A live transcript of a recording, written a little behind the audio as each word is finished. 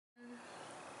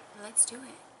let's do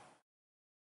it.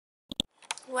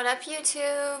 What up,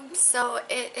 YouTube? So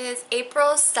it is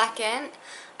April 2nd.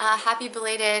 Happy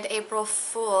belated April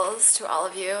Fools to all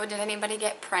of you. Did anybody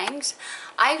get pranked?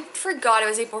 I forgot it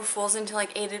was April Fools until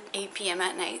like 8 p.m.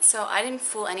 at night, so I didn't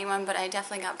fool anyone, but I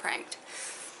definitely got pranked.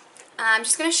 I'm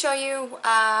just going to show you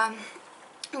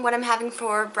what I'm having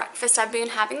for breakfast. I've been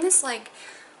having this like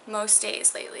most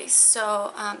days lately,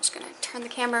 so I'm just going to turn the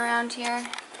camera around here.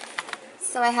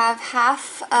 So I have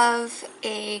half of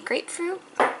a grapefruit,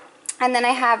 and then I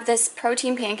have this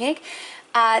protein pancake.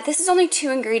 This is only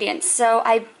 2 ingredients, so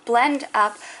I blend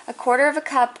up 1/4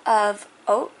 cup of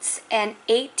oats and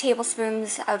 8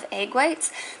 tablespoons of egg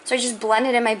whites. So I just blend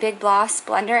it in my Big Bloss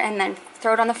blender and then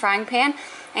throw it on the frying pan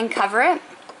and cover it.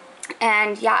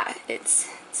 And yeah, it's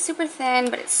super thin,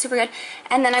 but it's super good.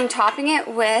 And then I'm topping it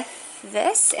with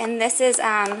this, and this is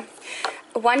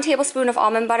 1 tablespoon of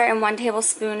almond butter and 1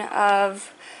 tablespoon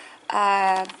of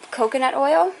coconut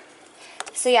oil.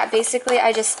 So yeah, basically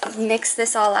I just mix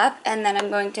this all up, and then I'm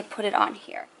going to put it on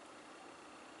here.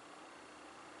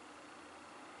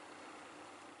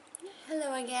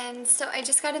 Hello again. So I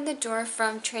just got in the door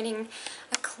from training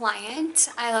a client.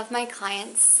 I love my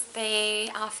clients. They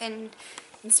often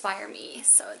inspire me,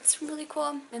 so it's really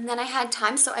cool. And then I had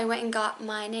time, so I went and got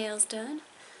my nails done.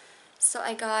 So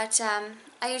I got,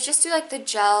 I just do like the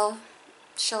gel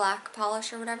shellac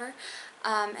polish or whatever.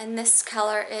 And this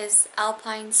color is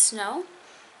Alpine Snow.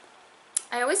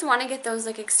 I always want to get those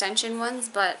like extension ones,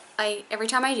 but every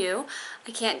time I do,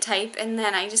 I can't type, and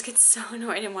then I just get so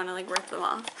annoyed and want to like rip them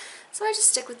off. So I just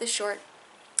stick with the short.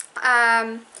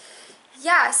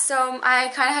 Yeah, so I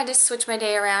kind of had to switch my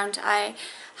day around. I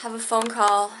have a phone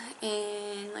call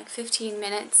in like 15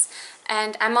 minutes,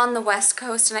 and I'm on the West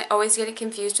Coast, and I always get it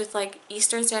confused with like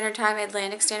Eastern Standard Time,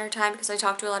 Atlantic Standard Time, because I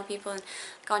talk to a lot of people in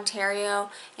like Ontario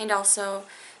and also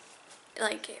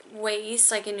like way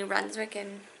east, like in New Brunswick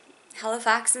and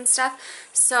Halifax and stuff.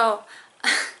 So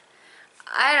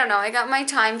I don't know, I got my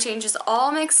time changes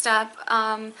all mixed up,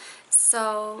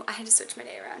 so I had to switch my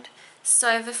day around. So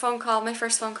I have a phone call, my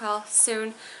first phone call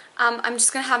soon. I'm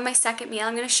just gonna have my second meal.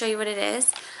 I'm gonna show you what it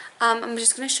is. I'm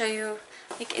just gonna show you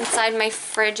like inside my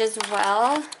fridge as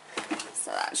well.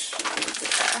 So that's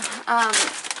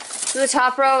so the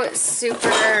top row is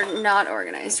super not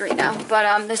organized right now,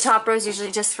 but the top row is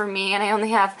usually just for me, and I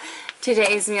only have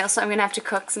today's meal, so I'm gonna have to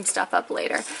cook some stuff up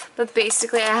later. But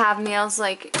basically I have meals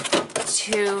like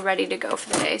 2 ready to go for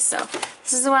the day. So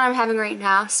this is the one I'm having right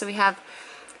now. So we have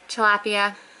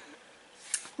tilapia,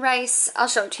 rice. I'll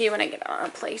show it to you when I get it on a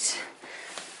plate.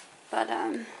 But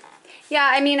yeah,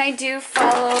 I mean, I do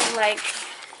follow like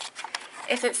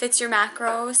if it fits your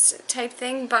macros type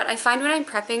thing, but I find when I'm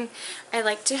prepping, I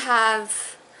like to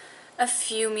have a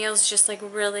few meals just like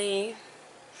really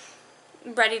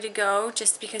ready to go,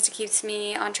 just because it keeps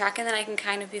me on track, and then I can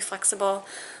kind of be flexible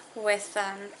with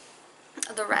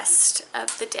the rest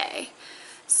of the day.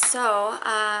 So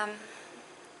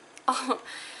oh,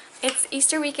 it's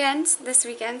Easter weekend this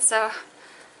weekend, so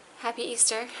happy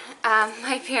Easter.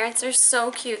 My parents are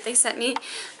so cute. They sent me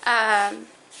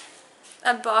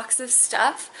a box of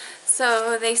stuff.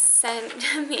 So they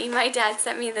sent me, my dad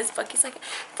sent me this book. He's like,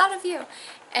 I thought of you.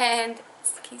 And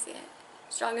can you see it?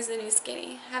 Strong as the New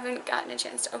Skinny. Haven't gotten a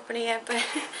chance to open it yet, but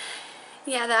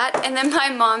yeah, that. And then my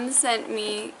mom sent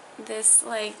me this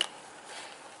like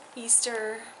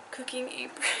Easter cooking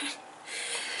apron.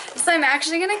 So I'm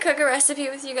actually going to cook a recipe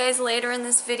with you guys later in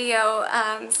this video,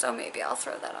 so maybe I'll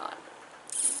throw that on.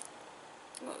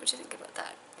 What would you think about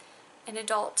that? An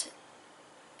adult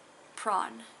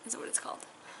prawn is what it's called.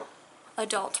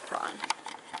 Adult prawn.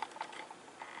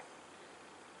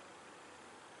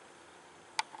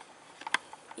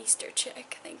 Easter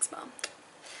chick. Thanks, Mom.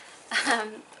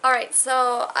 Alright,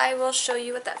 so I will show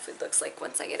you what that food looks like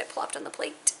once I get it plopped on the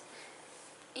plate.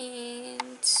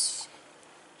 And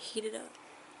heat it up.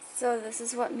 So this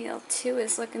is what meal 2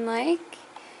 is looking like.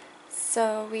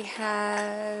 So we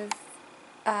have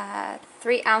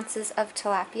 3 ounces of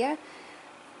tilapia,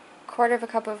 1/4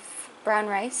 cup of brown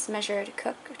rice, measured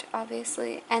cooked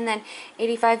obviously, and then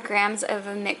 85 grams of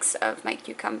a mix of my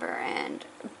cucumber and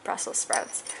Brussels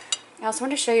sprouts. I also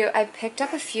want to show you, I picked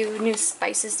up a few new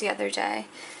spices the other day.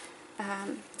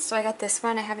 So I got this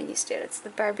one, I haven't used it. It's the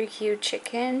barbecue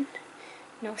chicken,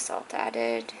 no salt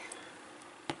added.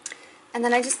 And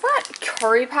then I just bought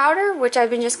curry powder, which I've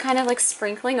been just kind of like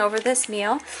sprinkling over this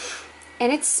meal.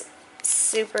 And it's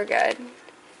super good.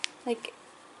 Like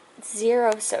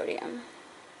 0 sodium.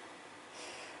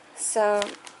 So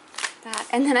that.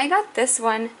 And then I got this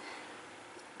one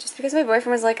just because my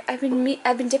boyfriend was like, I've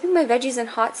been dipping my veggies in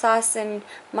hot sauce and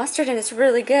mustard and it's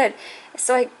really good.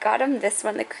 So I got him this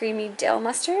one, the creamy dill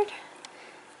mustard.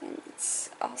 And it's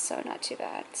also not too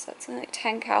bad. So it's only like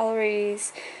 10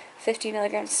 calories, 50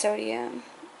 milligrams sodium.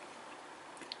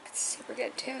 It's super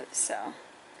good too, so.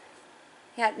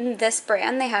 Yeah, in this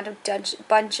brand, they had a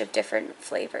bunch of different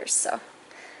flavors, so.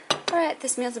 Alright,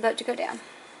 this meal's about to go down.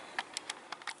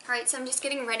 Alright, so I'm just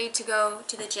getting ready to go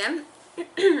to the gym.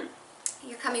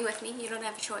 You're coming with me, you don't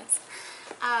have a choice.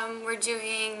 We're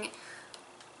doing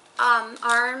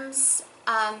arms,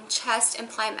 chest, and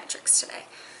plyometrics today.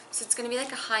 So it's going to be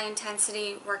like a high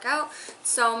intensity workout.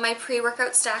 So my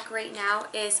pre-workout stack right now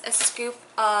is a scoop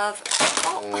of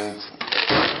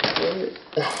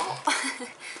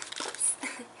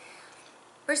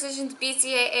Precision's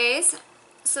BCAAs.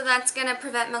 So that's going to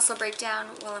prevent muscle breakdown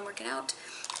while I'm working out.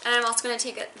 And I'm also going to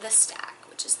take this stack,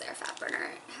 which is their fat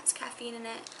burner. It has caffeine in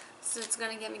it. So it's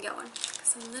going to get me going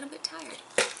because I'm a little bit tired.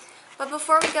 But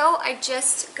before we go, I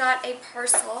just got a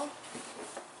parcel.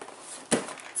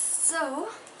 So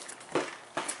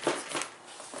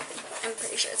I'm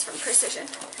pretty sure it's from Precision.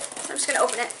 So I'm just going to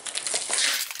open it.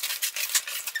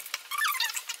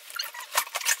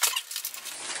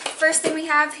 First thing we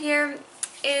have here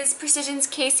is Precision's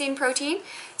casein protein.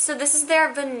 So this is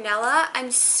their vanilla.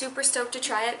 I'm super stoked to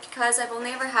try it because I've only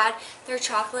ever had their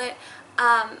chocolate.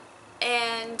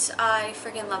 And I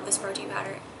freaking love this protein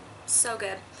powder. So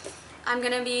good. I'm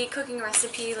going to be cooking a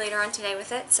recipe later on today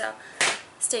with it, so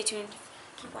stay tuned.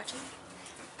 Keep watching.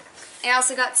 I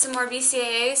also got some more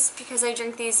BCAAs because I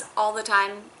drink these all the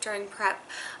time during prep.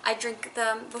 I drink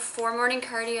them before morning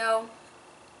cardio,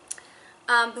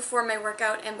 before my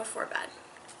workout, and before bed.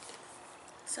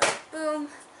 So, boom.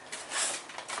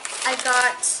 I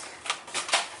got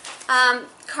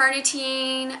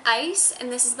carnitine ice,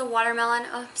 and this is the watermelon.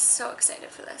 Oh, I'm so excited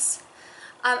for this.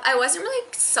 I wasn't really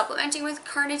supplementing with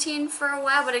carnitine for a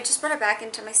while, but I just brought it back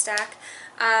into my stack.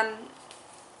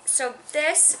 So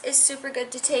this is super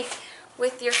good to take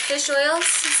with your fish oils.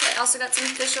 So I also got some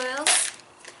fish oils.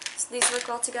 So these work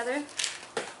all together.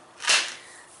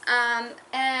 And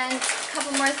a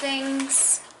couple more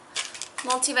things.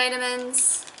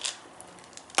 Multivitamins.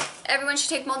 Everyone should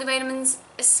take multivitamins,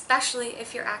 especially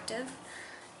if you're active.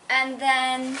 And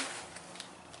then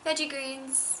veggie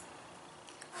greens,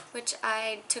 which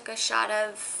I took a shot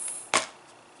of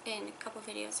in a couple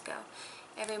videos ago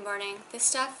every morning. This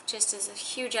stuff just is a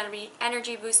huge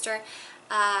energy booster.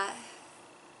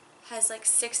 Has like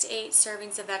 6 to 8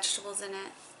 servings of vegetables in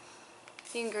it.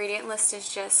 The ingredient list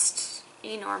is just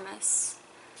enormous.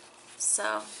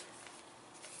 So,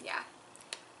 yeah.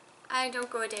 I don't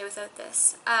go a day without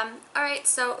this. Alright,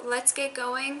 so let's get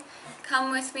going.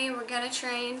 Come with me, we're gonna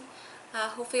train.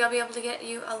 Hopefully I'll be able to get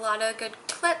you a lot of good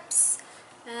clips.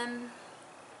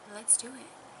 Let's do it.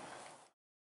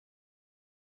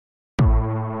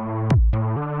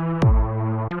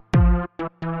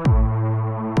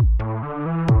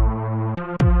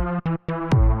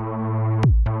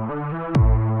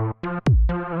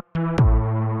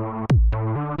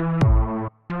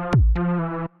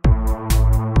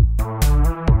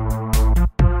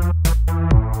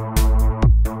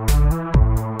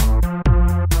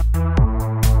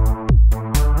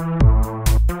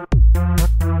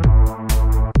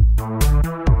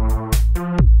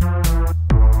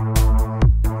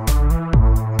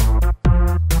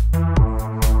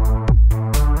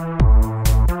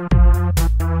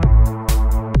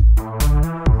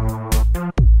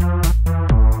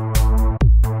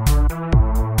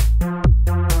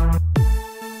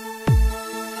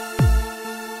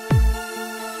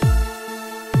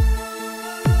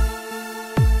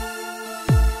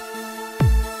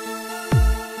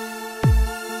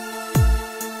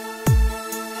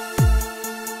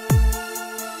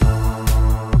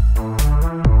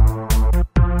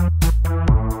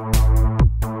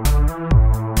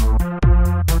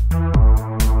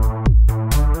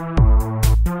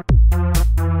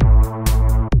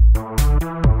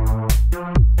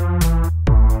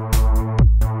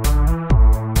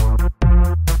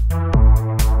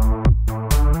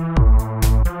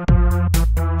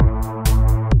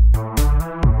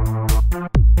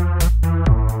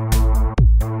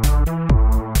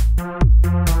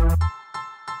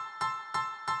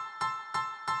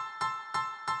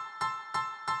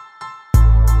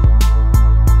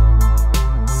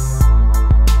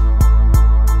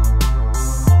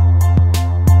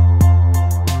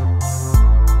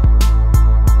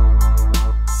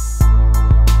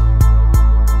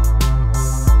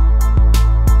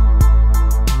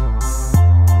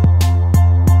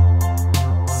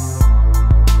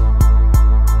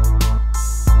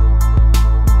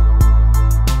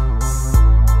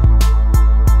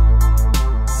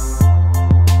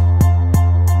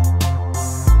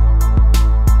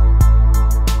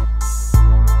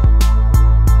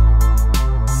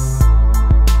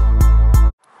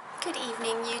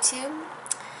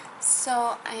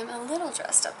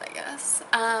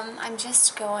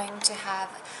 just going to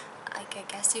have, like, I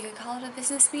guess you could call it a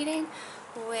business meeting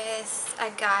with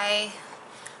a guy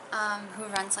who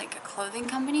runs like a clothing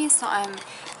company. So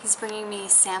he's bringing me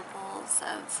samples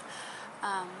of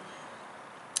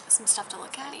some stuff to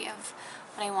look at of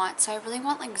what I want. So I really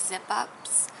want like zip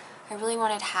ups. I really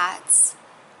wanted hats,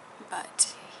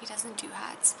 but he doesn't do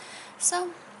hats. So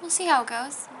we'll see how it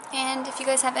goes. And if you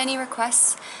guys have any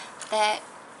requests that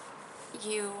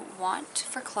you want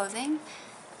for clothing,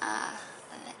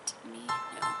 let me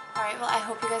know. Alright, well, I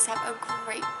hope you guys have a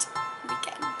great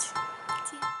weekend.